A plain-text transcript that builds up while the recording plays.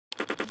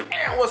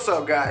Man, what's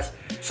up, guys?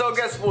 So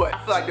guess what? I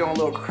feel like doing a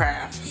little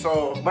craft.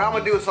 But I'm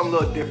gonna do something a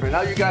little different.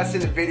 Now you guys see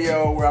the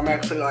video where I'm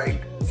actually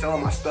like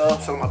selling my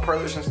stuff, selling my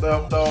perlers and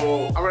stuff.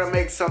 So I'm gonna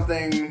make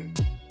something.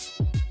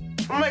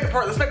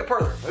 Let's make a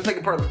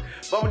perler.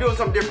 But I'm doing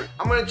something different.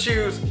 I'm gonna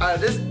choose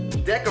this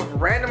deck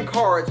of random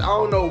cards. I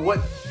don't know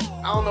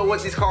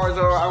what these cards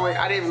are.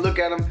 I didn't even look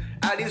at them.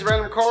 Out of these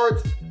random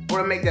cards, I'm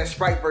gonna make that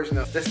Sprite version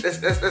of. Let's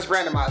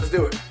randomize. Let's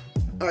do it.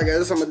 All right, guys,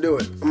 this is how I'm gonna do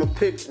it. I'm gonna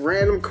pick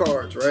random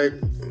cards, right?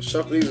 I'm gonna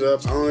shuffle these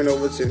up. I don't even know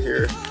what's in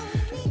here.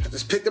 I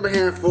just picked up a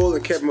handful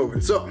and kept moving.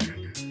 So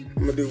I'm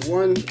gonna do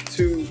 1,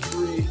 2,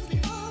 3,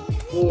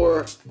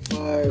 4,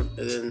 5,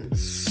 and then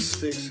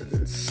 6, and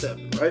then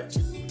 7, right?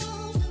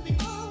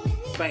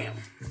 Bam.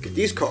 Get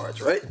these cards,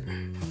 right?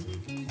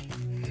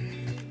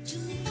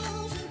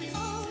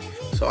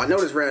 So I know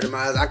it's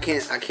randomized. I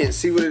can't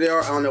see what they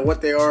are. I don't know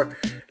what they are.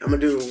 I'm gonna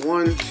do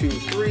 1, 2,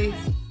 3.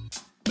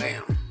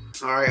 Bam.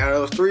 All right, out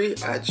of those 3,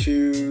 I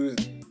choose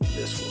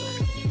this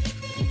one,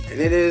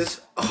 and it is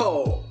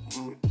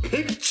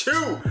Pikachu.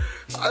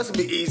 Oh, this will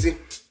be easy.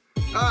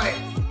 All right,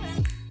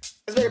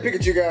 let's make a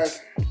Pikachu, guys.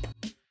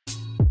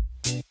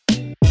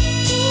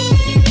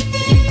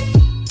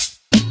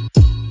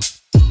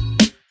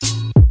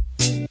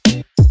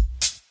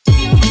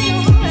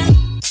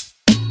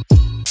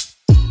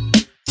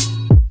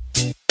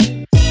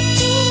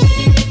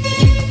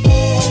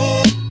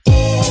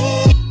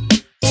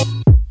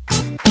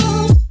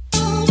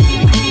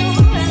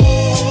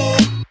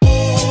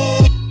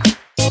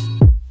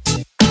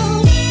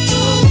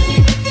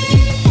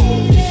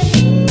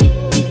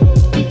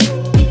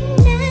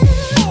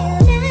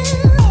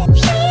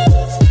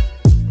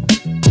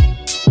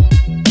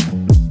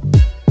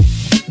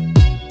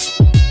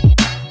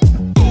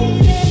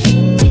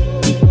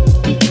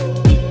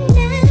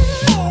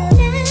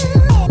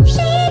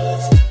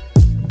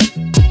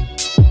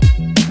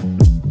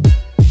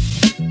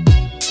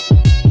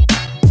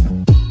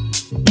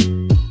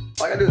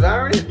 Is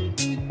iron it?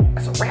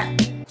 That's a wrap.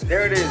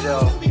 There it is,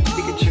 y'all.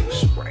 Pikachu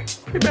Sprite.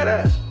 Pretty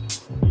badass.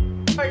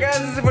 Alright guys,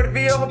 this is it for the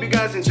video. Hope you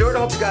guys enjoyed it.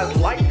 Hope you guys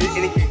liked it.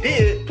 And if you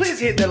did, please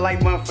hit that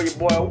like button for your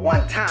boy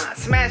one time.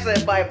 Smash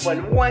that like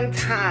button one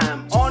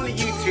time on the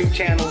YouTube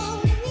channels.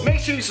 Make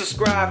sure you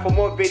subscribe for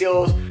more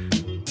videos.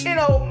 You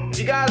know, if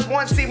you guys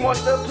want to see more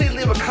stuff, please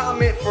leave a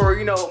comment for,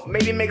 you know,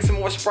 maybe make some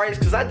more sprites,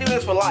 because I do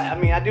this for life. I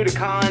mean, I do the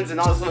cons and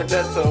all stuff like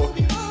that. So,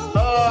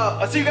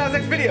 I'll see you guys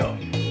next video.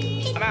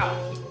 I'm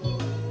out.